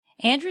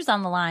Andrew's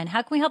on the line.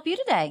 How can we help you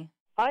today?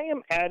 I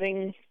am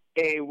adding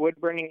a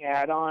wood-burning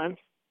add-on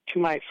to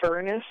my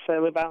furnace. I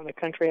live out in the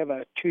country. I have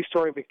a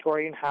 2-story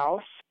Victorian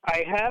house.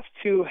 I have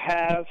to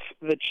have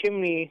the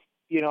chimney,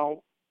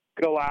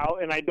 go out,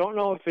 and I don't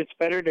know if it's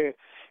better to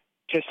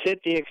just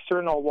hit the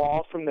external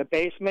wall from the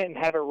basement and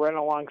have it run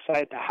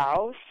alongside the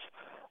house,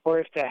 or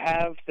if to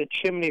have the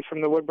chimney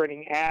from the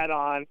wood-burning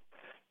add-on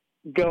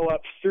go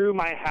up through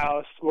my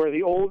house where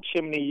the old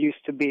chimney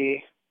used to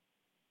be.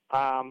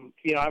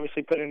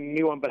 Obviously put in a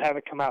new one, but have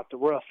it come out the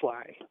roof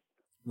line.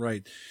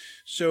 Right.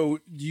 So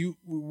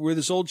where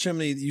this old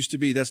chimney used to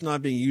be, that's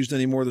not being used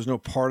anymore. There's no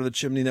part of the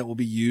chimney that will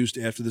be used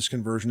after this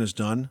conversion is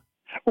done?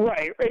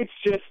 Right. It's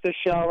just the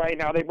shell right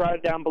now. They brought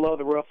it down below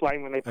the roof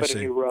line when they put a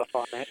new roof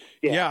on it.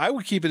 Yeah, I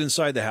would keep it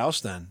inside the house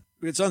then.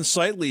 It's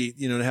unsightly,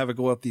 to have it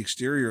go up the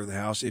exterior of the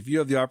house. If you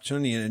have the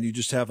opportunity and you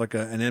just have like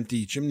an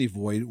empty chimney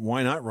void,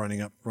 why not run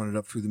it up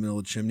through the middle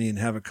of the chimney and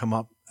have it come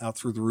up out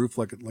through the roof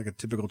like a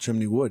typical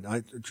chimney would?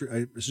 I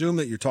assume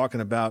that you're talking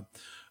about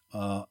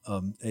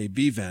a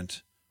B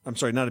vent. I'm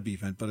sorry, not a B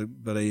vent,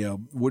 but a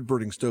wood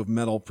burning stove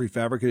metal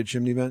prefabricated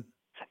chimney vent.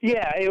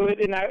 Yeah, it would,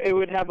 and it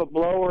would have a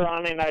blower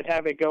on it, and I'd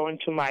have it go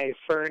into my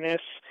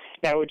furnace.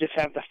 And I would just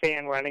have the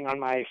fan running on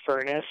my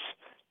furnace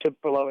to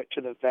blow it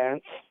to the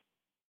vents.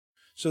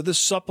 So this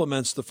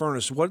supplements the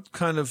furnace. What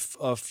kind of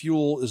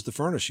fuel is the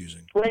furnace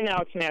using? Right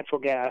now it's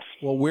natural gas.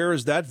 Well, where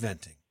is that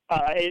venting?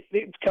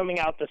 It's coming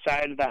out the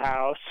side of the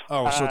house.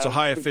 Oh, so it's a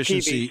high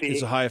efficiency. PVC.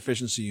 It's a high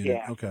efficiency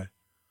unit. Yeah. Okay.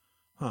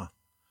 Huh.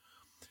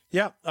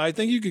 Yeah, I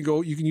think you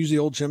can use the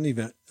old chimney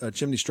vent,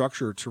 chimney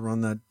structure to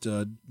run that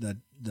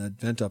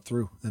vent up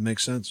through. That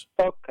makes sense.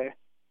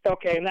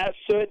 Okay, and that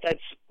soot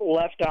that's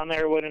left on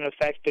there wouldn't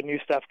affect the new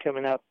stuff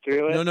coming up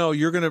through it? No,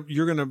 you're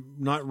gonna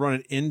not run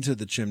it into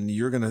the chimney.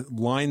 You're gonna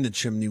line the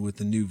chimney with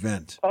the new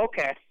vent.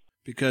 Okay.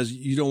 Because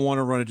you don't want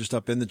to run it just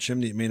up in the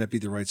chimney. It may not be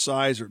the right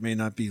size, or it may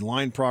not be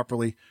lined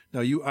properly.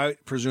 Now, I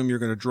presume you're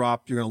going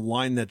to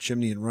line that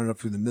chimney and run it up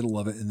through the middle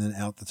of it and then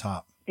out the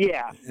top.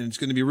 Yeah. And it's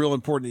going to be real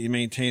important that you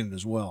maintain it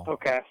as well.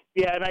 Okay.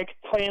 Yeah, and I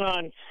plan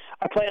on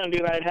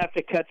doing that. I'd have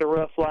to cut the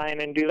roof line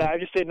and do that. I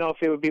just didn't know if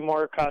it would be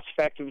more cost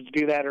effective to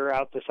do that or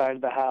out the side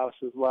of the house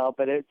as well,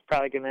 but it's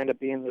probably going to end up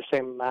being the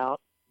same amount.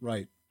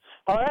 Right.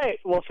 All right.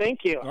 Well,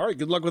 thank you. All right.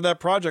 Good luck with that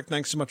project.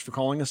 Thanks so much for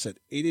calling us at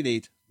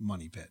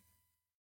 888-MONEY-PIT.